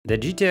The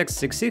GTX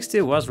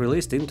 660 was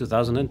released in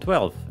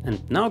 2012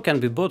 and now can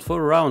be bought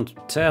for around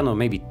 $10 or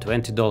maybe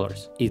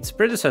 $20. Its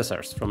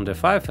predecessors from the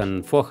 5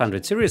 and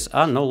 400 series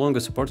are no longer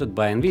supported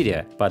by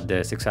Nvidia, but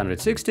the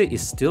 660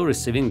 is still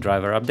receiving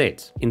driver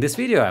updates. In this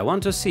video I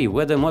want to see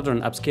whether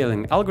modern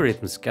upscaling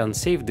algorithms can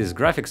save this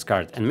graphics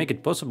card and make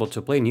it possible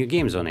to play new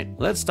games on it.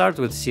 Let's start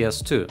with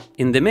CS2.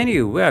 In the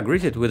menu we are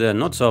greeted with a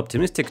not so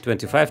optimistic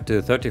 25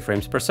 to 30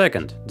 frames per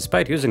second,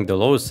 despite using the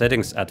lowest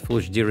settings at Full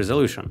HD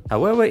resolution.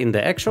 However, in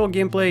the actual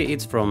gameplay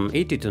it's from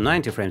 80 to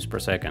 90 frames per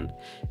second,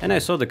 and I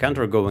saw the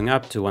counter going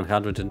up to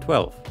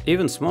 112.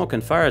 Even smoke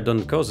and fire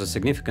don't cause a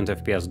significant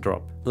FPS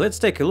drop. Let's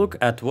take a look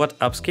at what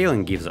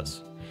upscaling gives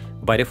us.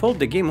 By default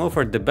the game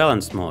offered the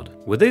balanced mode.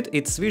 With it,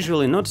 it's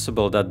visually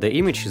noticeable that the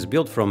image is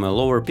built from a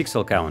lower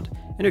pixel count,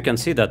 and you can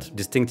see that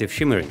distinctive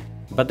shimmering.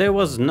 But there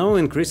was no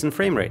increase in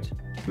frame rate.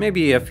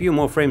 Maybe a few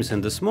more frames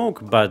in the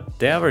smoke, but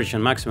the average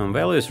and maximum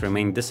values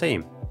remained the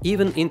same.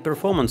 Even in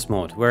performance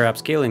mode, where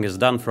upscaling is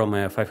done from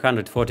a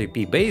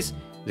 540p base,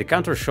 the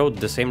counter showed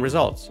the same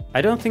results.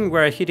 I don't think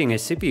we're hitting a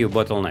CPU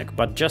bottleneck,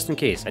 but just in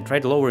case, I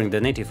tried lowering the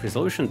native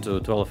resolution to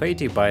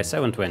 1280 by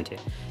 720,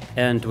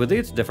 and with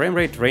it the frame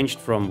rate ranged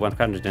from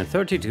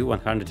 130 to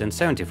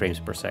 170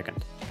 frames per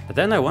second. But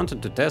then I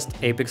wanted to test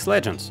Apex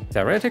Legends.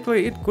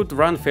 Theoretically it could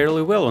run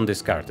fairly well on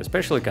this card,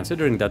 especially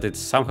considering that it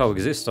somehow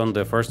exists on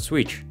the first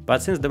Switch.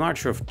 But since the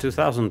March of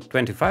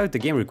 2025 the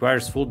game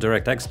requires full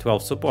DirectX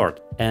 12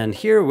 support. And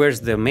here where's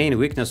the main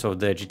weakness of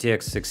the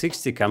GTX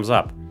 660 comes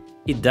up.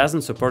 It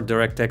doesn't support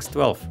DirectX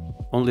 12,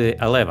 only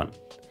 11.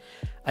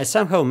 I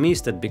somehow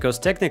missed it because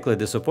technically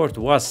the support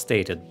was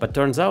stated, but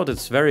turns out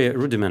it's very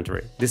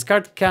rudimentary. This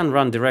card can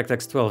run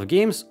DirectX 12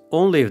 games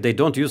only if they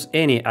don't use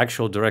any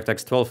actual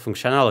DirectX 12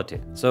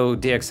 functionality, so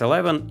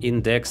DX11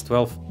 in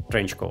DX12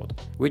 trench code,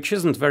 which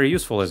isn't very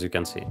useful as you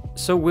can see.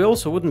 So we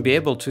also wouldn't be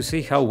able to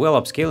see how well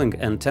upscaling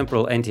and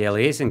temporal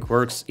anti-aliasing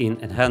works in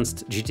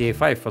enhanced GTA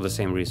 5 for the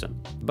same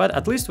reason. But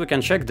at least we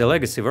can check the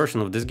legacy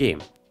version of this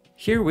game.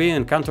 Here we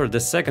encounter the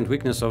second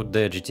weakness of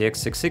the GTX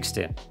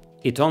 660.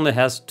 It only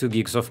has 2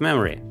 gigs of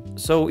memory.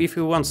 So if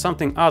we want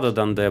something other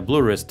than the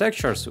blurriest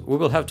textures, we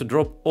will have to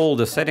drop all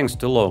the settings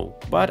to low.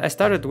 But I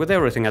started with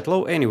everything at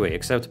low anyway,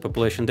 except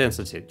population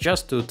density,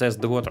 just to test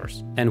the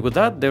waters. And with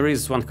that there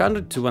is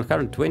 100 to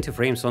 120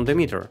 frames on the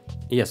meter.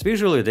 Yes,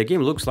 visually the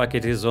game looks like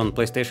it is on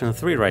PlayStation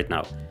 3 right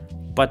now,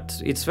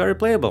 but it's very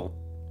playable.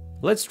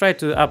 Let's try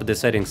to up the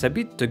settings a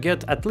bit to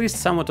get at least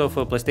somewhat of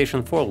a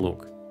PlayStation 4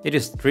 look. It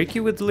is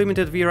tricky with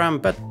limited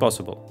VRAM, but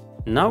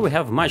possible. Now we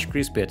have much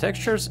crispier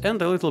textures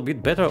and a little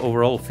bit better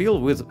overall feel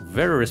with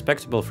very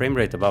respectable frame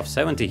rate above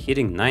 70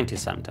 hitting 90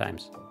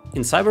 sometimes.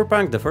 In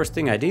Cyberpunk the first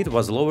thing I did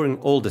was lowering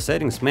all the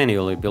settings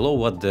manually below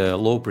what the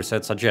low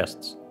preset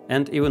suggests.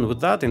 And even with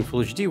that in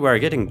Full HD we are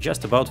getting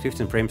just about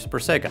 15 frames per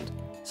second,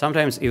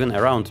 sometimes even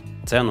around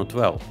 10 or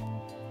 12.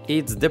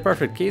 It's the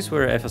perfect case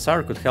where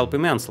FSR could help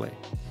immensely.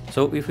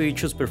 So if we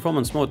choose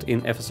performance mode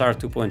in FSR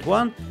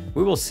 2.1,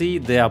 we will see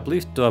the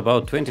uplift to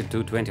about 20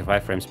 to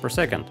 25 frames per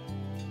second.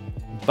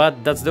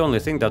 But that's the only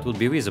thing that would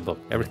be visible,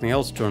 everything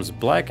else turns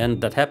black and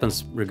that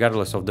happens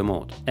regardless of the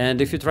mode.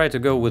 And if you try to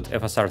go with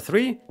FSR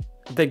 3,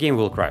 the game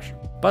will crash.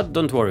 But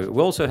don't worry,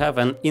 we also have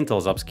an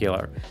Intel's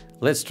upscaler.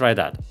 Let's try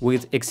that.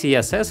 With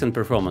XeSS in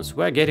performance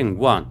we're getting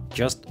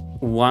just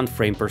 1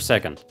 frame per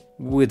second,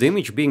 with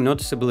image being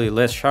noticeably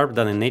less sharp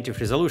than in native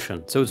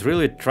resolution, so it's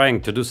really trying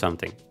to do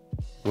something.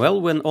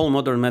 Well, when all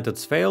modern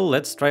methods fail,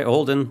 let's try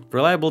old and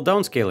reliable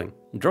downscaling.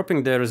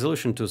 Dropping the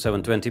resolution to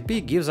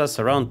 720p gives us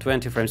around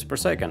 20 frames per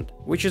second,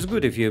 which is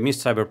good if you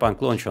missed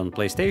Cyberpunk launch on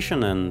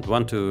PlayStation and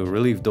want to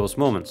relive those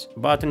moments,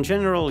 but in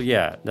general,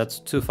 yeah, that's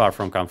too far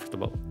from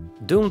comfortable.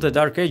 Doom: The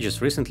Dark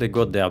Ages recently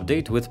got the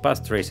update with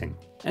path tracing,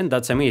 and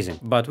that's amazing,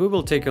 but we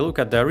will take a look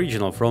at the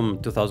original from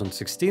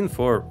 2016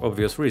 for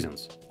obvious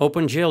reasons.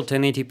 OpenGL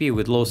 1080p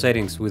with low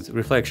settings with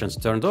reflections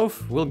turned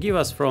off will give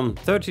us from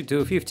 30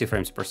 to 50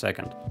 frames per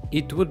second.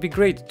 It would be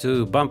great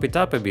to bump it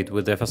up a bit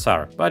with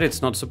FSR, but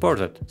it's not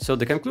supported, so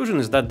the conclusion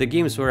is that the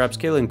games where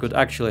upscaling could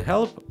actually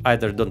help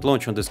either don't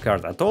launch on this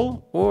card at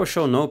all or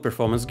show no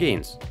performance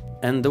gains.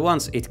 And the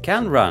ones it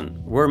can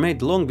run were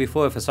made long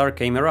before FSR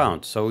came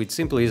around, so it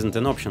simply isn't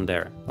an option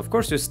there. Of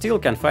course you still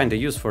can find a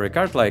use for a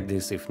card like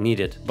this if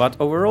needed, but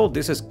overall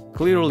this is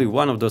clearly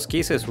one of those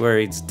cases where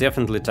it's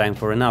definitely time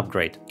for an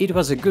upgrade. It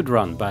was a good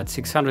run, but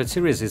 600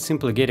 series is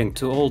simply getting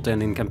too old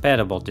and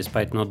incompatible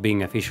despite not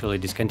being officially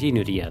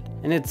discontinued yet.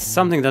 And it's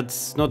something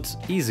that's not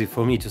easy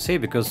for me to say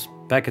because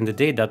back in the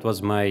day that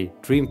was my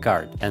dream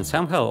card, and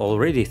somehow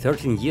already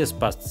 13 years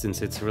passed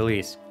since its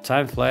release.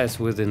 Time flies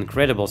with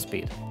incredible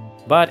speed.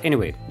 But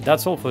anyway,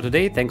 that's all for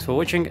today, thanks for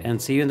watching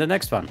and see you in the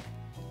next one.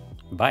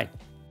 Bye!